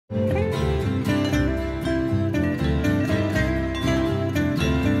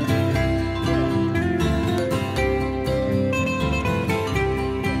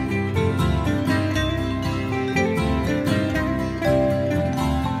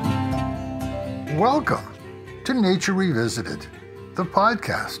Welcome to Nature Revisited, the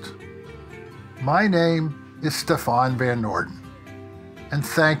podcast. My name is Stefan Van Norden, and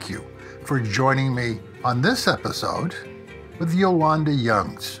thank you for joining me on this episode with Yolonda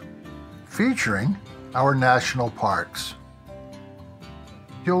Youngs, featuring our national parks.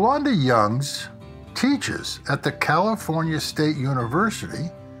 Yolonda Youngs teaches at the California State University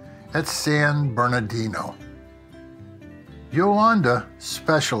at San Bernardino. Yolonda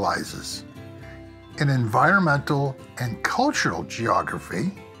specializes in environmental and cultural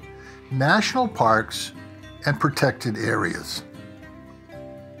geography, national parks, and protected areas.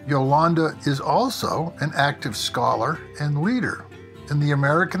 Yolonda is also an active scholar and leader in the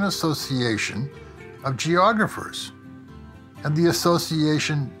American Association of Geographers and the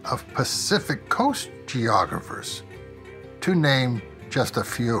Association of Pacific Coast Geographers, to name just a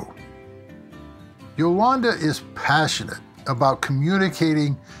few. Yolonda is passionate about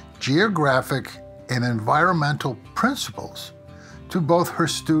communicating geographic and environmental principles to both her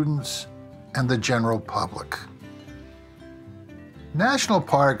students and the general public. National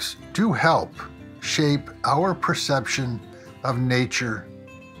parks do help shape our perception of nature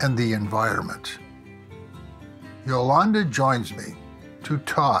and the environment. Yolonda joins me to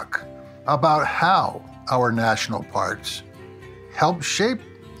talk about how our national parks help shape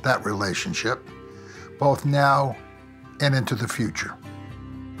that relationship, both now and into the future.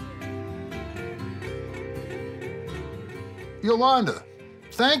 Yolonda,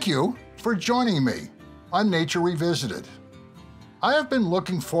 thank you for joining me on Nature Revisited. I have been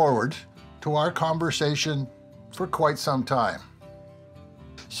looking forward to our conversation for quite some time.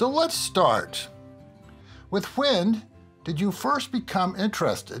 So let's start with, when did you first become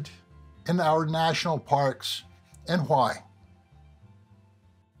interested in our national parks and why?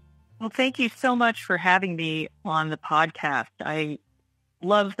 Well, thank you so much for having me on the podcast. I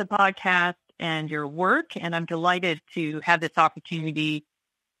love the podcast and your work, and I'm delighted to have this opportunity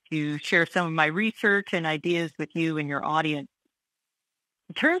to share some of my research and ideas with you and your audience.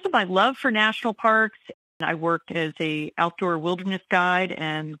 In terms of my love for national parks, I worked as an outdoor wilderness guide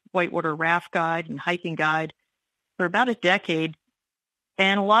and whitewater raft guide and hiking guide for about a decade.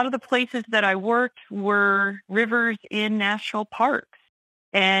 And a lot of the places that I worked were rivers in national parks.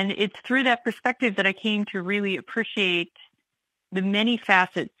 And it's through that perspective that I came to really appreciate the many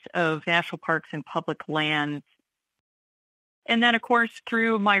facets of national parks and public lands. And then, of course,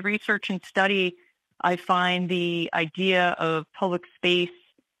 through my research and study, I find the idea of public space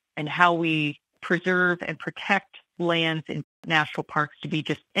and how we preserve and protect lands in national parks to be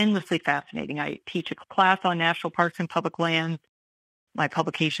just endlessly fascinating. I teach a class on national parks and public lands. My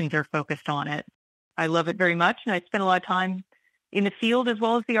publications are focused on it. I love it very much, and I spend a lot of time in the field as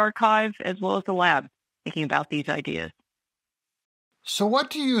well as the archive, as well as the lab, thinking about these ideas. So what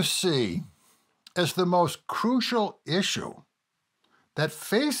do you see as the most crucial issue that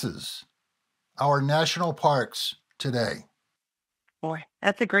faces our national parks today? Boy,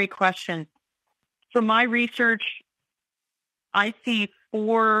 that's a great question. From my research, I see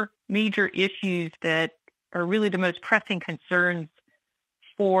four major issues that are really the most pressing concerns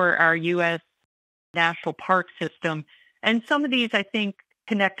for our U.S. national park system. And some of these, I think,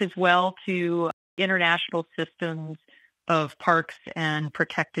 connect as well to international systems of parks and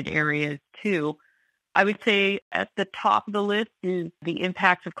protected areas, too. I would say at the top of the list is the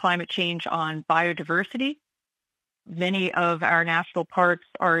impacts of climate change on biodiversity. Many of our national parks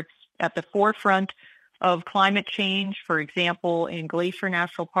are at the forefront of climate change. For example, in Glacier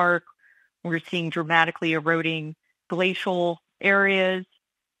National Park, we're seeing dramatically eroding glacial areas.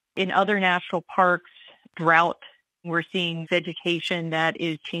 In other national parks, drought, we're seeing vegetation that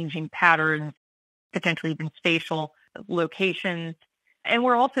is changing patterns, potentially even spatial locations. And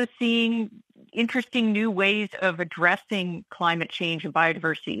we're also seeing interesting new ways of addressing climate change and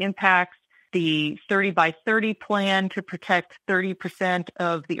biodiversity impacts. The 30 by 30 plan to protect 30%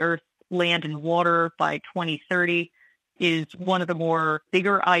 of the Earth's land and water by 2030 is one of the more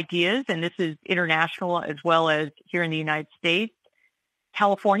bigger ideas, and this is international as well as here in the United States.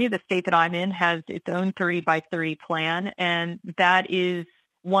 California, the state that I'm in, has its own 30 by 30 plan, and that is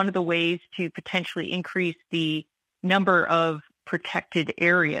one of the ways to potentially increase the number of protected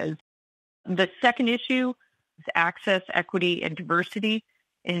areas. The second issue is access, equity, and diversity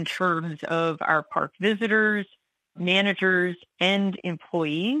in terms of our park visitors, managers, and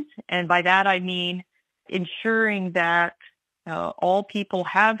employees. And by that, I mean ensuring that all people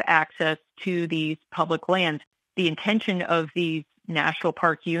have access to these public lands. The intention of these national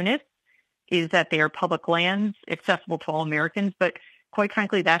park units is that they are public lands accessible to all Americans, but quite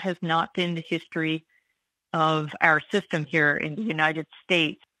frankly, that has not been the history of our system here in the United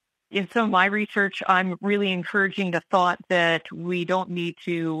States. In some of my research, I'm really encouraging the thought that we don't need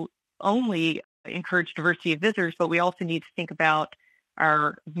to only encourage diversity of visitors, but we also need to think about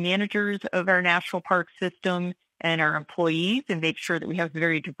our managers of our national park system and our employees and make sure that we have a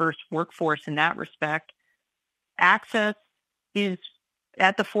very diverse workforce in that respect. Access is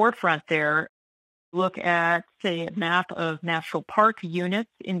at the forefront there. Look at, say, a map of national park units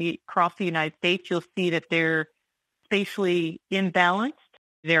across the United States, you'll see that they're spatially imbalanced.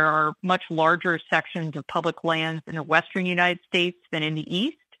 There are much larger sections of public lands in the western United States than in the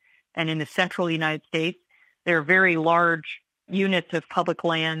east, and in the central United States. There are very large units of public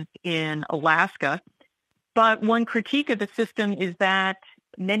lands in Alaska. But one critique of the system is that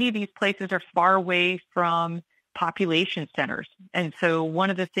many of these places are far away from population centers. And so one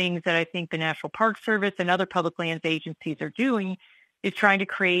of the things that I think the National Park Service and other public lands agencies are doing is trying to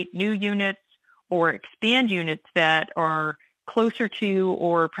create new units or expand units that are closer to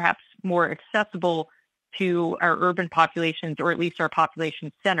or perhaps more accessible to our urban populations, or at least our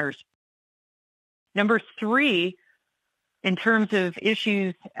population centers. Number 3, in terms of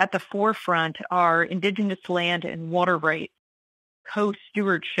issues at the forefront, are indigenous land and water rights,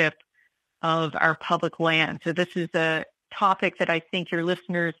 co-stewardship of our public land. So this is a topic that I think your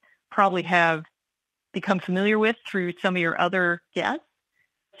listeners probably have become familiar with through some of your other guests.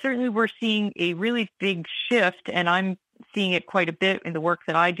 Certainly we're seeing a really big shift, and I'm seeing it quite a bit in the work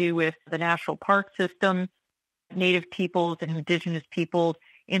that I do with the National Park System, Native peoples and indigenous peoples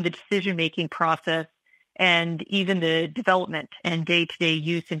in the decision-making process, and even the development and day-to-day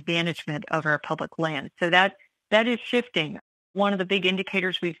use and management of our public land. So that is shifting. One of the big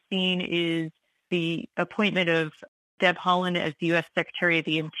indicators we've seen is the appointment of Deb Haaland as the U.S. Secretary of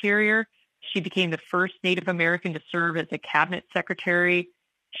the Interior. She became the first Native American to serve as a cabinet secretary.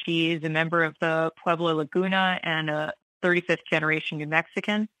 She is a member of the Pueblo Laguna and a 35th generation New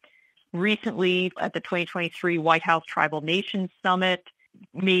Mexican. Recently, at the 2023 White House Tribal Nations Summit,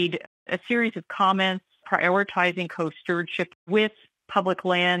 made a series of comments prioritizing co-stewardship with public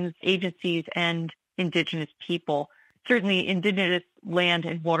lands agencies and indigenous people. Certainly, indigenous land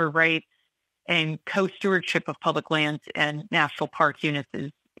and water rights and co-stewardship of public lands and national park units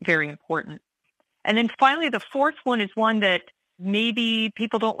is very important. And then finally, the fourth one is one that maybe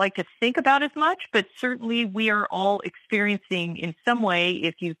people don't like to think about as much, but certainly we are all experiencing in some way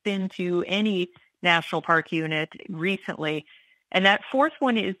if you've been to any national park unit recently. And that fourth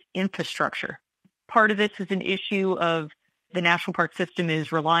one is infrastructure. Part of this is an issue of the national park system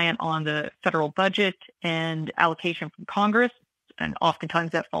is reliant on the federal budget and allocation from Congress, and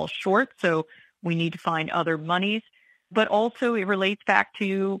oftentimes that falls short. So we need to find other monies. But also it relates back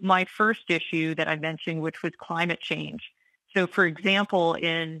to my first issue that I mentioned, which was climate change. So for example,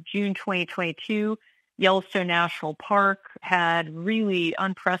 in June 2022, Yellowstone National Park had really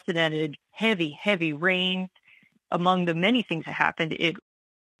unprecedented heavy rain. Among the many things that happened, it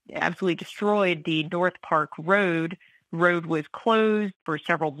absolutely destroyed the North Park Road. Road was closed for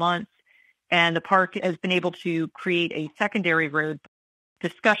several months, and the park has been able to create a secondary road.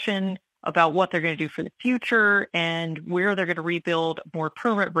 Discussion about what they're going to do for the future and where they're going to rebuild a more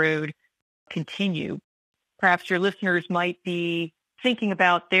permanent road continue. Perhaps your listeners might be thinking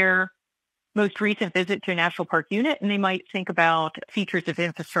about their most recent visit to a national park unit, and they might think about features of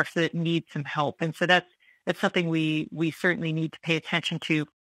infrastructure that need some help. And so that's something we certainly need to pay attention to.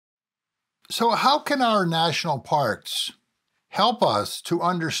 So how can our national parks help us to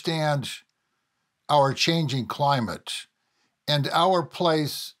understand our changing climate and our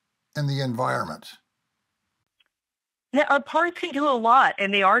place in the environment? Now, our parks can do a lot,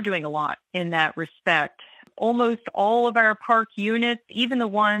 and they are doing a lot in that respect. Almost all of our park units, even the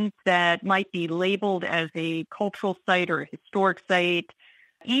ones that might be labeled as a cultural site or a historic site,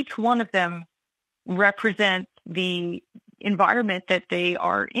 each one of them represents the environment that they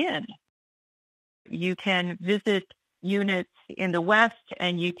are in. You can visit units in the West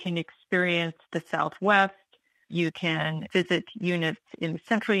and you can experience the Southwest. You can visit units in the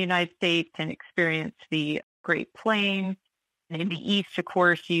central United States and experience the Great Plains. And in the East, of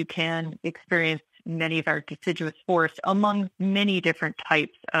course, you can experience many of our deciduous forests, among many different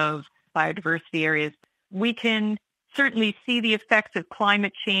types of biodiversity areas. We can certainly see the effects of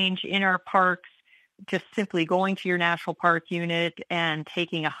climate change in our parks, just simply going to your national park unit and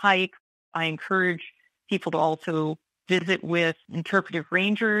taking a hike. I encourage people to also visit with interpretive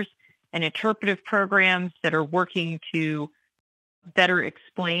rangers and interpretive programs that are working to better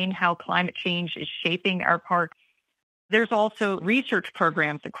explain how climate change is shaping our parks. There's also research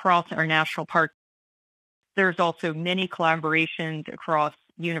programs across our national parks. There's also many collaborations across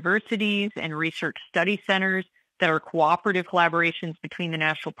universities and research study centers There are cooperative collaborations between the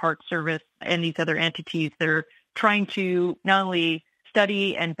National Park Service and these other entities that are trying to not only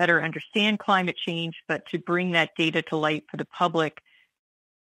study and better understand climate change, but to bring that data to light for the public.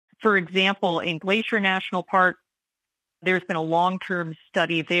 For example, in Glacier National Park, there's been a long-term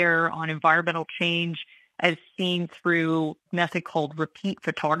study there on environmental change as seen through a method called repeat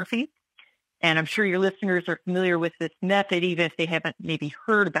photography. And I'm sure your listeners are familiar with this method, even if they haven't maybe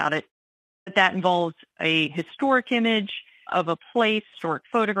heard about it. But that involves a historic image of a place, historic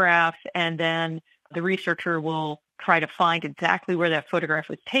photograph, and then the researcher will try to find exactly where that photograph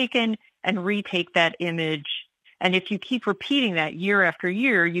was taken and retake that image. And if you keep repeating that year after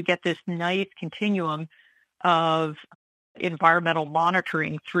year, you get this nice continuum of environmental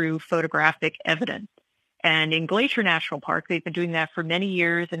monitoring through photographic evidence. And in Glacier National Park, they've been doing that for many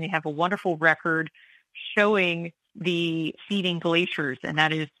years, and they have a wonderful record showing the feeding glaciers. And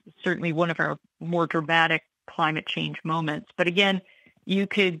that is certainly one of our more dramatic climate change moments. But again, you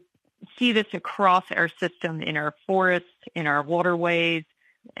could see this across our system in our forests, in our waterways.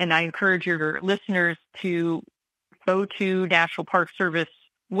 And I encourage your listeners to go to National Park Service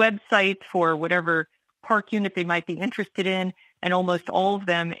websites for whatever park unit they might be interested in. And almost all of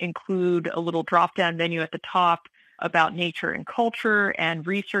them include a little drop-down menu at the top about nature and culture and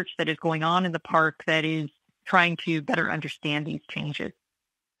research that is going on in the park that is trying to better understand these changes.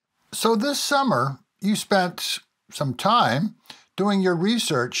 So this summer, you spent some time doing your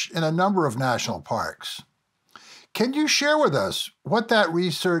research in a number of national parks. Can you share with us what that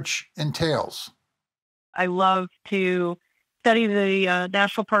research entails? I love to study the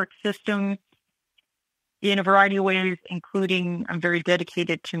national park system in a variety of ways, including I'm very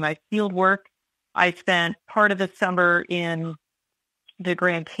dedicated to my field work. I spent part of the summer in the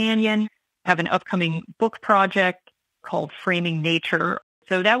Grand Canyon, have an upcoming book project called Framing Nature.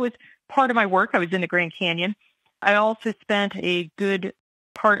 So that was part of my work. I was in the Grand Canyon. I also spent a good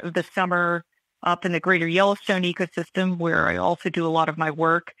part of the summer up in the greater Yellowstone ecosystem, where I also do a lot of my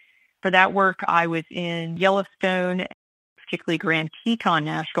work. For that work, I was in Yellowstone, particularly Grand Teton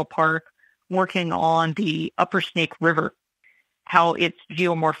National Park, working on the Upper Snake River, how its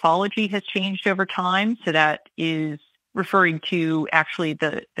geomorphology has changed over time. So that is referring to actually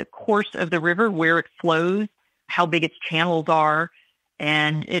the course of the river, where it flows, how big its channels are,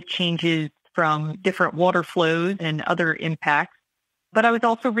 and it changes from different water flows and other impacts. But I was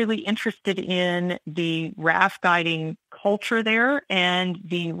also really interested in the raft guiding culture there and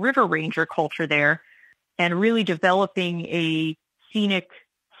the river ranger culture there, and really developing a scenic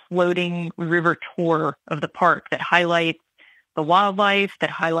floating river tour of the park that highlights the wildlife, that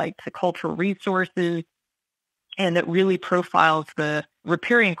highlights the cultural resources, and that really profiles the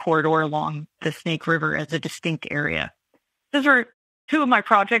riparian corridor along the Snake River as a distinct area. Those are two of my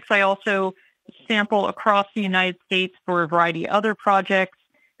projects. I also sample across the United States for a variety of other projects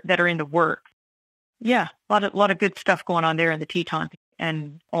that are in the works. Yeah, a lot of good stuff going on there in the Tetons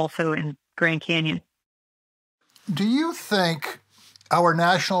and also in Grand Canyon. Do you think our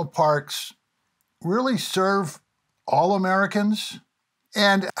national parks really serve all Americans?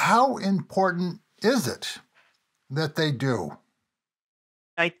 And how important is it that they do?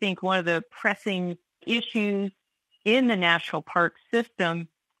 I think one of the pressing issues in the national park system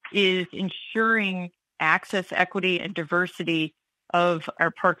is ensuring access, equity, and diversity of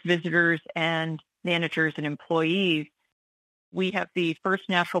our park visitors and managers and employees. We have the first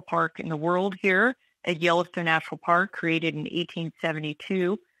national park in the world here at Yellowstone National Park, created in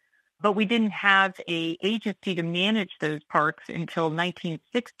 1872. But we didn't have an agency to manage those parks until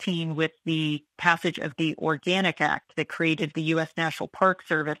 1916 with the passage of the Organic Act that created the U.S. National Park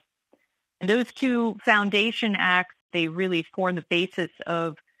Service. And those two foundation acts, they really form the basis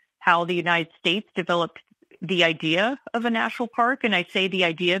of how the United States developed the idea of a national park. And I say the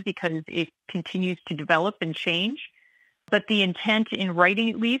idea because it continues to develop and change. But the intent in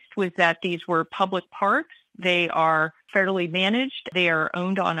writing, at least, was that these were public parks. They are federally managed. They are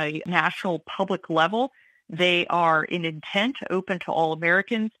owned on a national public level. They are in intent open to all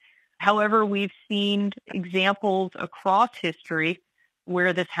Americans. However, we've seen examples across history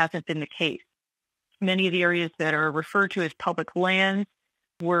where this hasn't been the case. Many of the areas that are referred to as public lands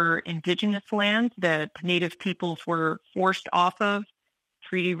were indigenous lands that Native peoples were forced off of.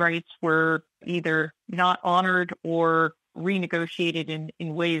 Treaty rights were either not honored or renegotiated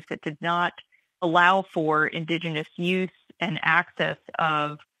in ways that did not allow for indigenous use and access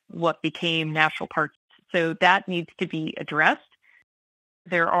of what became national parks. So that needs to be addressed.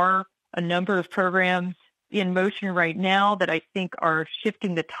 There are a number of programs in motion right now that I think are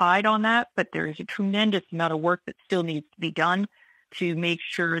shifting the tide on that, but there is a tremendous amount of work that still needs to be done to make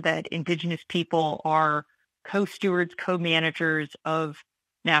sure that indigenous people are co-stewards, co-managers of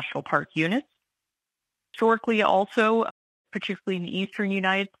national park units. Historically, also, particularly in the eastern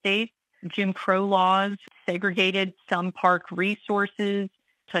United States, Jim Crow laws segregated some park resources,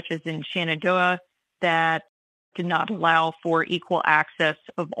 such as in Shenandoah, that did not allow for equal access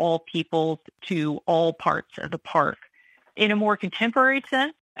of all peoples to all parts of the park. In a more contemporary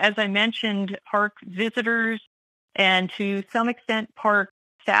sense, as I mentioned, park visitors and to some extent park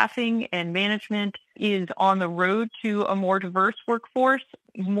staffing and management is on the road to a more diverse workforce.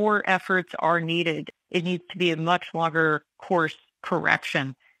 More efforts are needed. It needs to be a much longer course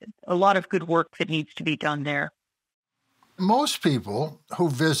correction. A lot of good work that needs to be done there. Most people who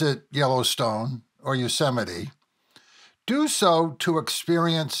visit Yellowstone or Yosemite do so to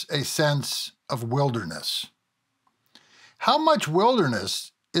experience a sense of wilderness. How much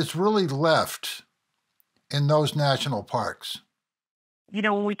wilderness is really left in those national parks?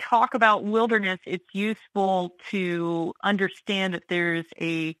 When we talk about wilderness, it's useful to understand that there's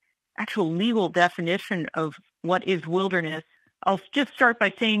a actual legal definition of what is wilderness. I'll just start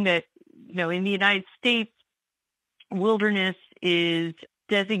by saying that, in the United States, wilderness is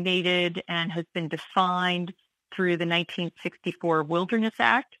designated and has been defined through the 1964 Wilderness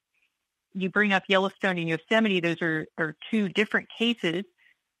Act. You bring up Yellowstone and Yosemite. Those are two different cases.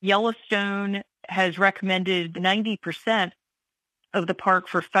 Yellowstone has recommended 90% of the park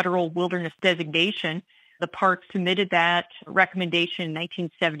for federal wilderness designation. The park submitted that recommendation in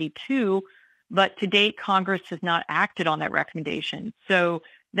 1972, but to date, Congress has not acted on that recommendation. So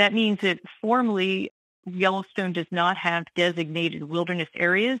that means that formally, Yellowstone does not have designated wilderness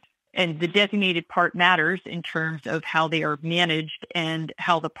areas, and the designated part matters in terms of how they are managed and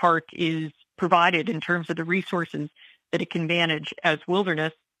how the park is provided in terms of the resources that it can manage as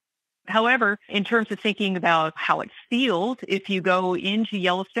wilderness. However, in terms of thinking about how it feels, if you go into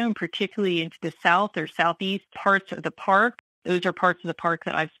Yellowstone, particularly into the south or southeast parts of the park, those are parts of the park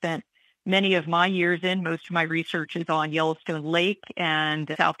that I've spent many of my years in. Most of my research is on Yellowstone Lake and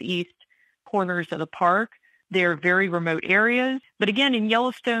the southeast corners of the park. They're very remote areas. But again, in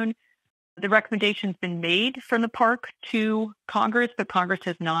Yellowstone, the recommendation's been made from the park to Congress, but Congress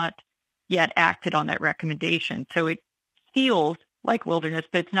has not yet acted on that recommendation. So it feels like wilderness,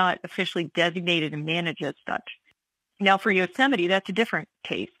 but it's not officially designated and managed as such. Now, for Yosemite, that's a different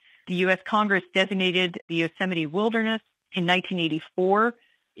case. The U.S. Congress designated the Yosemite Wilderness in 1984.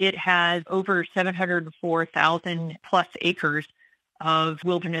 It has over 704,000 plus acres of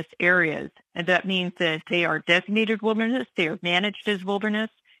wilderness areas. And that means that they are designated wilderness, they are managed as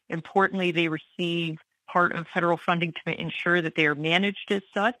wilderness. Importantly, they receive part of federal funding to ensure that they are managed as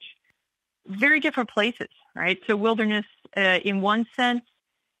such. Very different places, right? So wilderness, in one sense,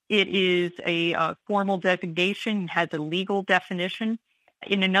 it is a formal designation, has a legal definition.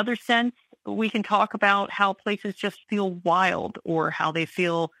 In another sense, we can talk about how places just feel wild or how they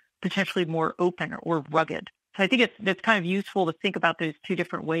feel potentially more open or rugged. So I think it's kind of useful to think about those two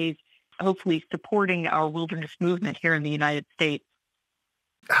different ways, hopefully supporting our wilderness movement here in the United States.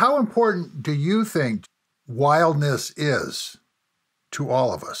 How important do you think wildness is to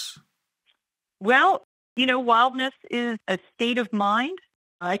all of us? Well, wildness is a state of mind.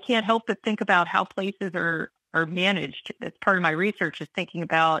 I can't help but think about how places are managed. That's part of my research, is thinking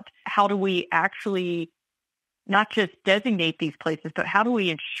about how do we actually not just designate these places, but how do we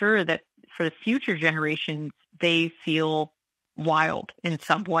ensure that for the future generations, they feel wild in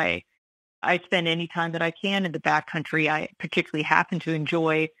some way. I spend any time that I can in the backcountry. I particularly happen to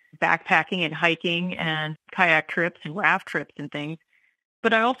enjoy backpacking and hiking and kayak trips and raft trips and things.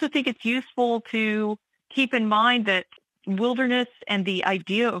 But I also think it's useful to keep in mind that wilderness and the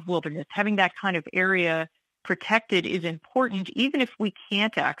idea of wilderness, having that kind of area protected, is important, even if we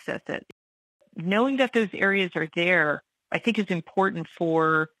can't access it. Knowing that those areas are there, I think, is important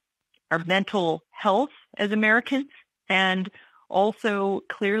for our mental health as Americans. And also,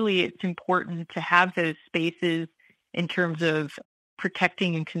 clearly, it's important to have those spaces in terms of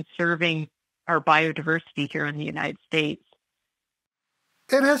protecting and conserving our biodiversity here in the United States.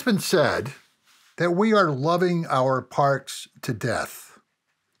 It has been said that we are loving our parks to death.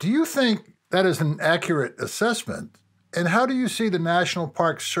 Do you think that is an accurate assessment? And how do you see the National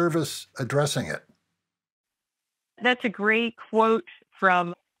Park Service addressing it? That's a great quote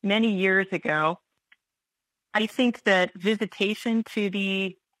from many years ago. I think that visitation to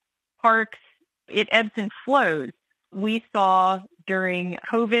the parks, it ebbs and flows. We saw during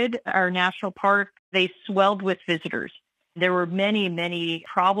COVID, our national park, they swelled with visitors. There were many, many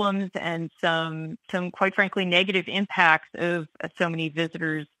problems and some quite frankly, negative impacts of so many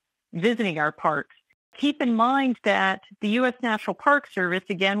visitors visiting our parks. Keep in mind that the U.S. National Park Service,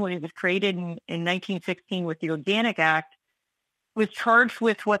 again, when it was created in 1916 with the Organic Act, was charged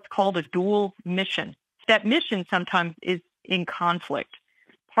with what's called a dual mission. That mission sometimes is in conflict.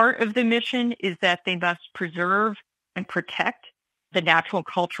 Part of the mission is that they must preserve and protect the natural and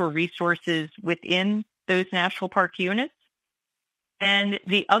cultural resources within those national park units. And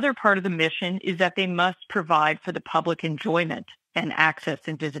the other part of the mission is that they must provide for the public enjoyment and access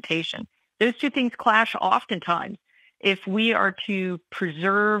and visitation. Those two things clash oftentimes. If we are to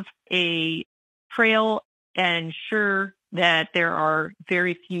preserve a trail and ensure that there are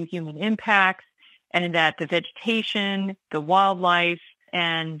very few human impacts and that the vegetation, the wildlife,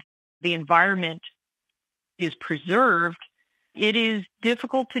 and the environment is preserved, it is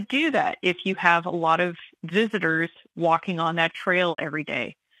difficult to do that if you have a lot of visitors walking on that trail every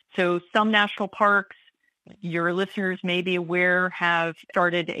day. So some national parks, your listeners may be aware, have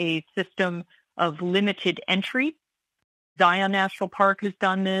started a system of limited entry. Zion National Park has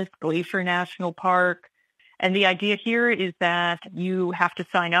done this, Glacier National Park. And the idea here is that you have to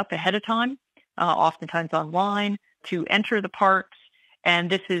sign up ahead of time, oftentimes online, to enter the parks. And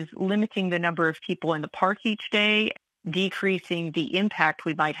this is limiting the number of people in the park each day, decreasing the impact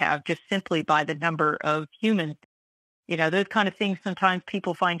we might have just simply by the number of humans. You know, those kind of things sometimes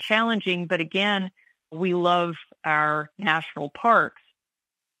people find challenging, but again, we love our national parks.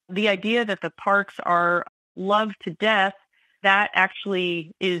 The idea that the parks are loved to death, that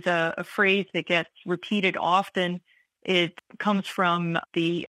actually is a phrase that gets repeated often. It comes from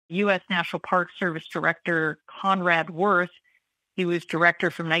the U.S. National Park Service Director, Conrad Worth. He was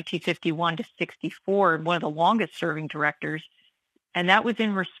director from 1951 to 64, and one of the longest serving directors. And that was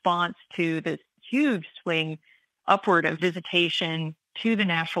in response to this huge swing upward of visitation to the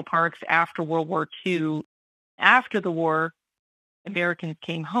national parks after World War II. After the war, Americans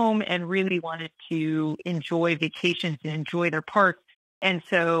came home and really wanted to enjoy vacations and enjoy their parks. And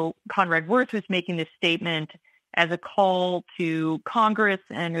so Conrad Worth was making this statement as a call to Congress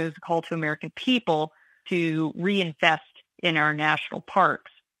and as a call to American people to reinvest in our national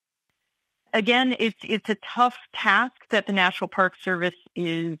parks. Again, it's a tough task that the National Park Service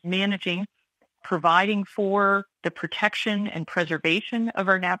is managing, providing for the protection and preservation of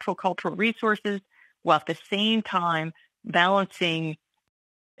our natural cultural resources, while at the same time balancing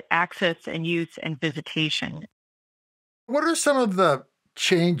access and use and visitation. What are some of the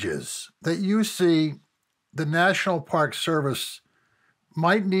changes that you see the National Park Service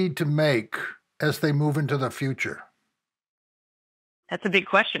might need to make as they move into the future? That's a big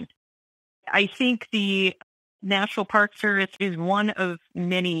question. I think the National Park Service is one of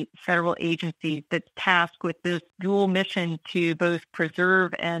many federal agencies that's tasked with this dual mission to both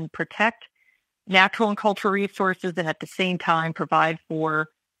preserve and protect natural and cultural resources and at the same time provide for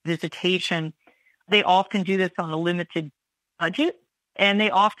visitation. They often do this on a limited budget, and they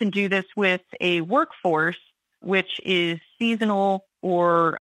often do this with a workforce which is seasonal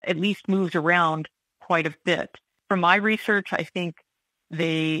or at least moves around quite a bit. From my research, I think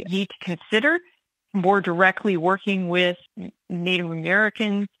they need to consider more directly working with Native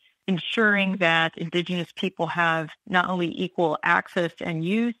Americans, ensuring that Indigenous people have not only equal access and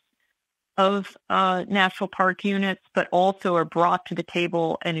use of national park units, but also are brought to the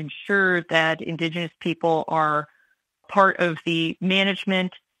table and ensure that Indigenous people are part of the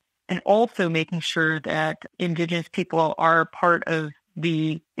management, and also making sure that Indigenous people are part of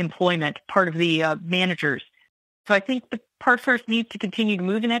the employment, part of the managers. So I think the Park Service needs to continue to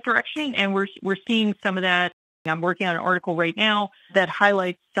move in that direction, and we're seeing some of that. I'm working on an article right now that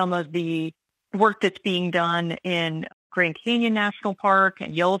highlights some of the work that's being done in Grand Canyon National Park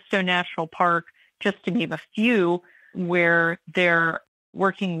and Yellowstone National Park, just to name a few, where they're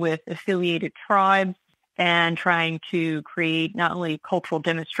working with affiliated tribes and trying to create not only cultural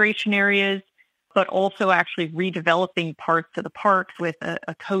demonstration areas, but also actually redeveloping parts of the parks with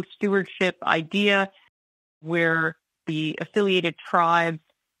a co-stewardship idea where the affiliated tribes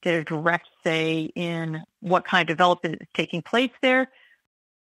get a direct say in what kind of development is taking place there.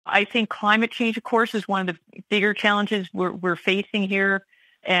 I think climate change, of course, is one of the bigger challenges we're facing here.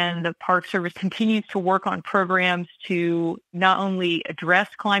 And the Park Service continues to work on programs to not only address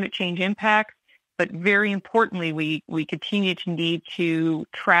climate change impacts, but very importantly, we continue to need to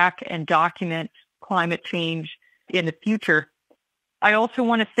track and document climate change in the future. I also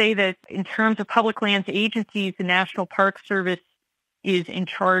want to say that in terms of public lands agencies, the National Park Service is in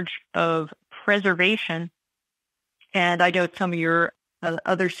charge of preservation. And I know some of your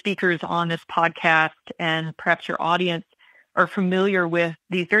other speakers on this podcast and perhaps your audience are familiar with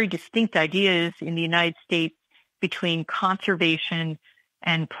these very distinct ideas in the United States between conservation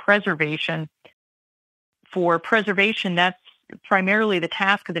and preservation. For preservation, that's primarily the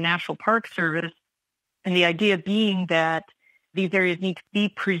task of the National Park Service. And the idea being that these areas need to be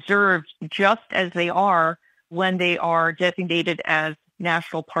preserved just as they are when they are designated as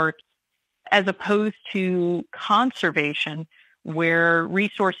national parks, as opposed to conservation, where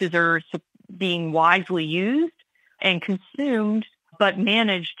resources are being wisely used and consumed, but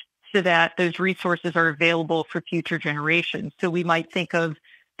managed so that those resources are available for future generations. So we might think of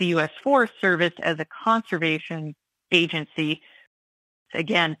the U.S. Forest Service as a conservation agency.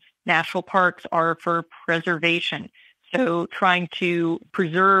 Again, national parks are for preservation. So trying to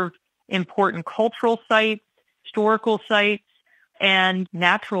preserve important cultural sites, historical sites, and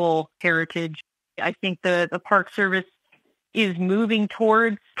natural heritage. I think the Park Service is moving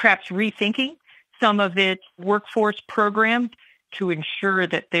towards perhaps rethinking some of its workforce programs to ensure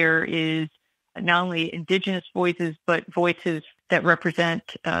that there is not only indigenous voices, but voices that represent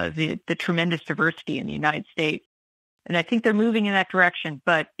the tremendous diversity in the United States. And I think they're moving in that direction,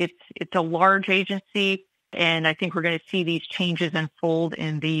 but it's a large agency, and I think we're going to see these changes unfold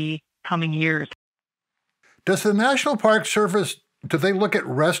in the coming years. Does the National Park Service, do they look at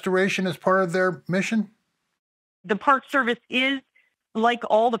restoration as part of their mission? The Park Service is, like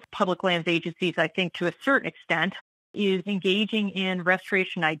all the public lands agencies, I think to a certain extent, is engaging in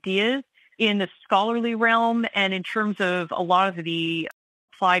restoration ideas in the scholarly realm and in terms of a lot of the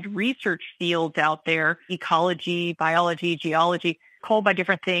applied research fields out there, ecology, biology, geology, called by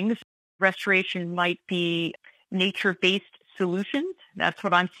different things. Restoration might be nature-based solutions. That's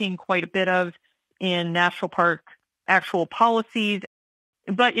what I'm seeing quite a bit of in national park actual policies.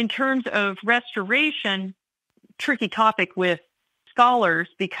 But in terms of restoration, tricky topic with scholars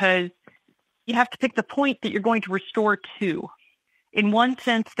because you have to pick the point that you're going to restore to. In one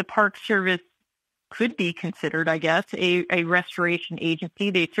sense, the Park Service could be considered, I guess, a restoration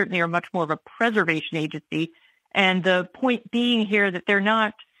agency. They certainly are much more of a preservation agency. And the point being here that they're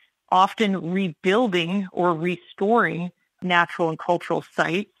not often rebuilding or restoring natural and cultural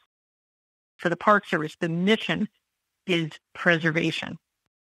sites. For the Park Service, the mission is preservation.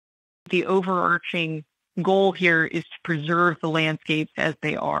 The overarching goal here is to preserve the landscapes as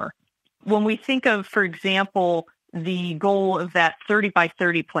they are. When we think of, for example, the goal of that 30 by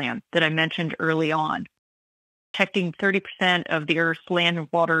 30 plan that I mentioned early on, protecting 30% of the Earth's land and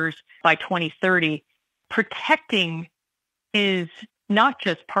waters by 2030, protecting is not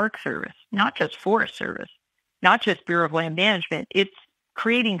just Park Service, not just Forest Service, not just Bureau of Land Management. It's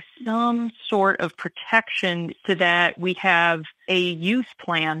creating some sort of protection so that we have a use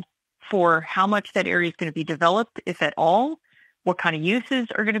plan for how much that area is going to be developed, if at all, what kind of uses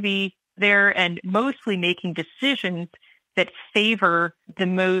are going to be there, and mostly making decisions that favor the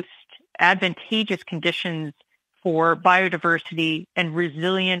most advantageous conditions for biodiversity and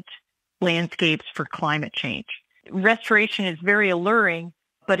resilient landscapes for climate change. Restoration is very alluring,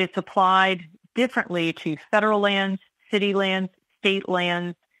 but it's applied differently to federal lands, city lands, state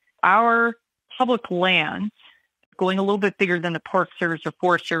lands. Our public lands, going a little bit bigger than the Park Service or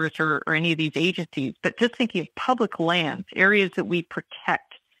Forest Service or any of these agencies, but just thinking of public lands, areas that we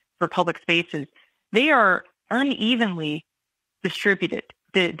protect for public spaces, they are unevenly distributed.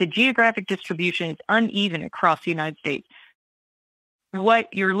 The geographic distribution is uneven across the United States.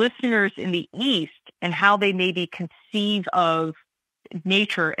 What your listeners in the East and how they maybe conceive of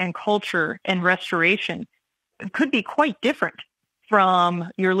nature and culture and restoration could be quite different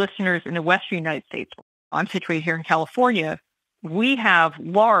from your listeners in the Western United States. I'm situated here in California. We have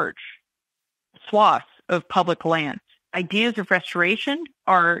large swaths of public lands. Ideas of restoration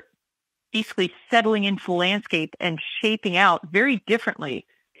are basically settling into the landscape and shaping out very differently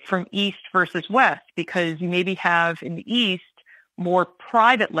from East versus West, because you maybe have in the East more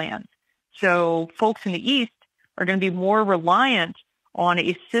private lands. So folks in the East are going to be more reliant on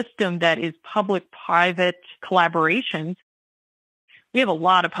a system that is public-private collaborations. We have a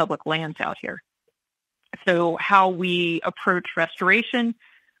lot of public lands out here. So how we approach restoration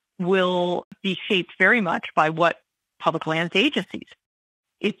will be shaped very much by what public lands agencies.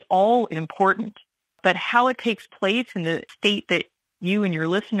 It's all important, but how it takes place in the state that you and your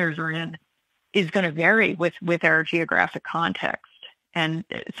listeners are in is going to vary with our geographic context. And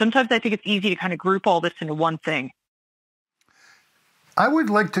sometimes I think it's easy to kind of group all this into one thing. I would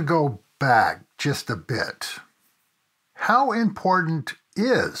like to go back just a bit. How important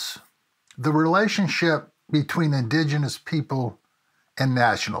is the relationship between indigenous people and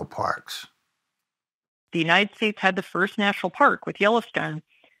national parks? The United States had the first national park with Yellowstone.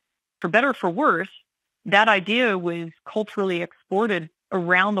 For better or for worse, that idea was culturally exported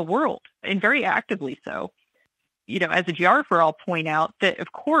around the world, and very actively so. You know, as a geographer, I'll point out that,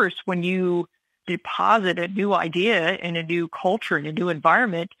 of course, when you deposit a new idea and a new culture and a new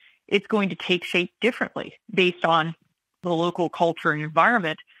environment, it's going to take shape differently based on the local culture and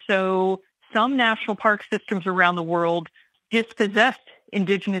environment. So some national park systems around the world dispossessed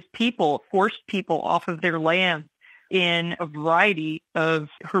indigenous people, forced people off of their land in a variety of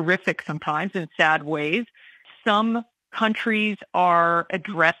horrific, sometimes and sad ways. Some countries are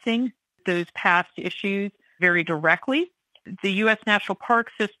addressing those past issues very directly. The U.S. National Park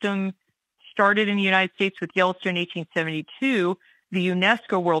System started in the United States with Yellowstone in 1872. The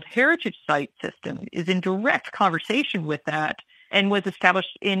UNESCO World Heritage Site System is in direct conversation with that and was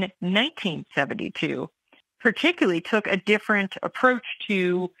established in 1972. Particularly took a different approach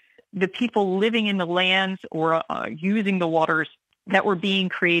to the people living in the lands or using the waters that were being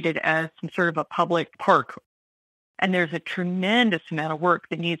created as some sort of a public park. And there's a tremendous amount of work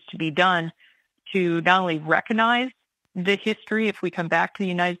that needs to be done to not only recognize the history, if we come back to the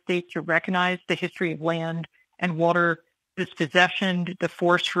United States, to recognize the history of land and water dispossession, the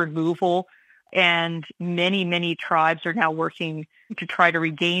forced removal, and many, many tribes are now working to try to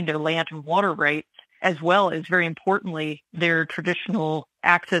regain their land and water rights, as well as, very importantly, their traditional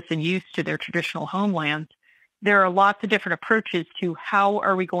access and use to their traditional homelands. There are lots of different approaches to how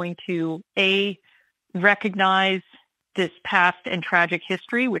are we going to, A, recognize this past and tragic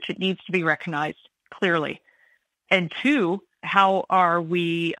history, which it needs to be recognized clearly. And two, how are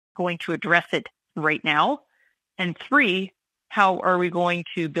we going to address it right now? And three, how are we going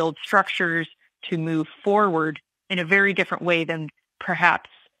to build structures to move forward in a very different way than perhaps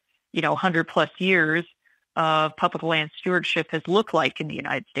 100 plus years of public land stewardship has looked like in the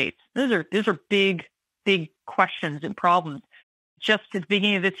United States. Those are big, big questions and problems. Just at the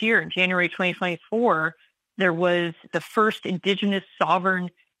beginning of this year, in January 2024, there was the first Indigenous Sovereign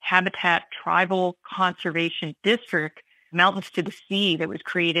Habitat Tribal Conservation District, Mountains to the Sea, that was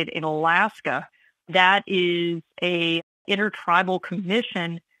created in Alaska. That is a intertribal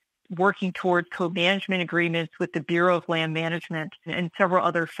commission working towards co-management agreements with the Bureau of Land Management and several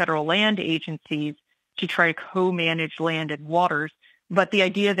other federal land agencies to try to co-manage land and waters. But the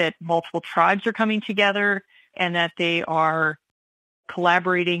idea that multiple tribes are coming together and that they are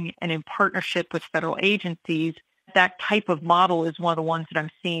collaborating and in partnership with federal agencies, that type of model is one of the ones that I'm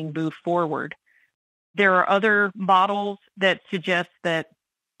seeing move forward. There are other models that suggest that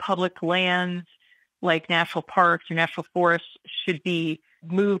public lands like national parks or national forests should be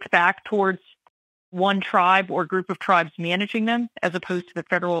moved back towards one tribe or group of tribes managing them as opposed to the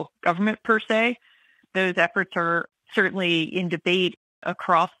federal government per se. Those efforts are certainly in debate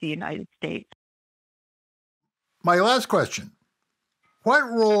across the United States. My last question. What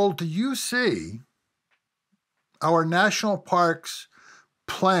role do you see our national parks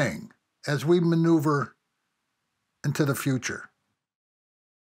playing as we maneuver into the future?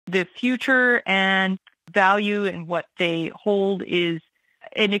 The future and value and what they hold is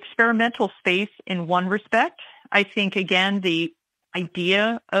an experimental space in one respect. I think, again, the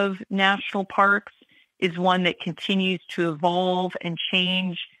idea of national parks is one that continues to evolve and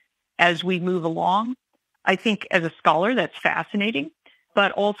change as we move along. I think as a scholar, that's fascinating,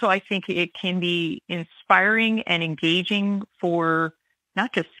 but also I think it can be inspiring and engaging for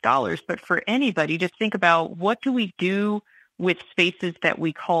not just scholars, but for anybody to think about what do we do with spaces that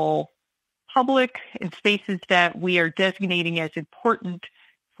we call public and spaces that we are designating as important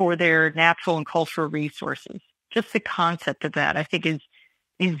for their natural and cultural resources. Just the concept of that, I think, is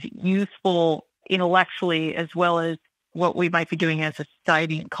useful intellectually as well as what we might be doing as a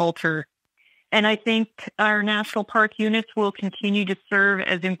society and culture. And I think our national park units will continue to serve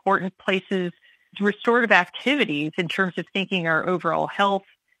as important places, restorative activities in terms of thinking our overall health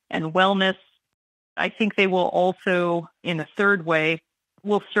and wellness. I think they will also, in a third way,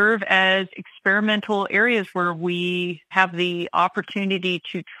 will serve as experimental areas where we have the opportunity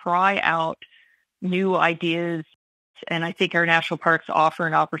to try out new ideas. And I think our national parks offer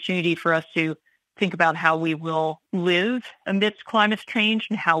an opportunity for us to think about how we will live amidst climate change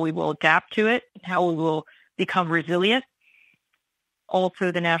and how we will adapt to it, and how we will become resilient.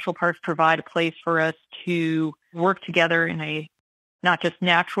 Also, the national parks provide a place for us to work together in a not just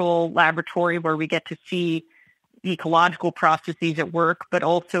natural laboratory where we get to see ecological processes at work, but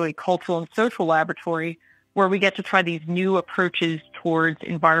also a cultural and social laboratory where we get to try these new approaches towards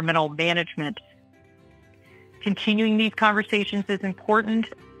environmental management. Continuing these conversations is important,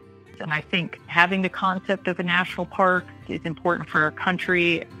 and I think having the concept of a national park is important for our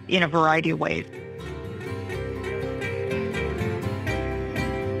country in a variety of ways.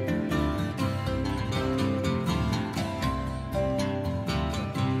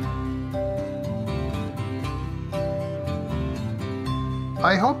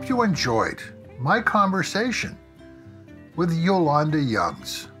 I hope you enjoyed my conversation with Yolonda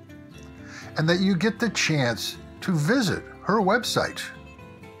Youngs, and that you get the chance to visit her website,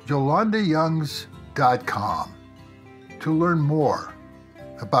 YolondaYoungs.com, to learn more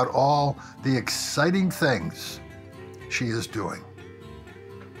about all the exciting things she is doing.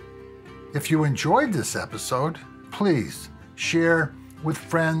 If you enjoyed this episode, please share with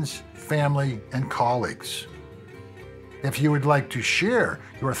friends, family, and colleagues. If you would like to share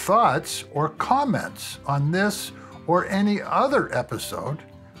your thoughts or comments on this or any other episode,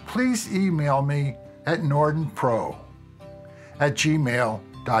 please email me at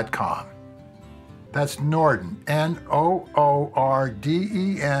nordenpro@gmail.com. That's Norden,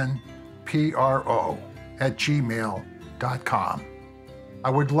 NOORDENPRO @gmail.com. I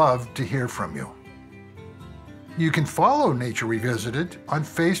would love to hear from you. You can follow Nature Revisited on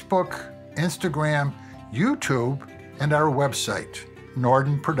Facebook, Instagram, YouTube, and our website,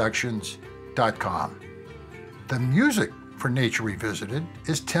 nordenproductions.com. The music for Nature Revisited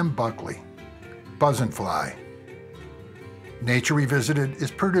is Tim Buckley, Buzzin' Fly. Nature Revisited is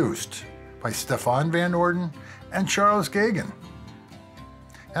produced by Stefan Van Orden and Charles Gagan.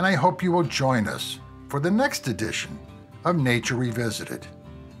 And I hope you will join us for the next edition of Nature Revisited.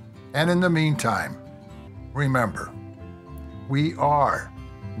 And in the meantime, remember, we are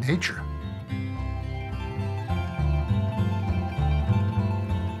nature.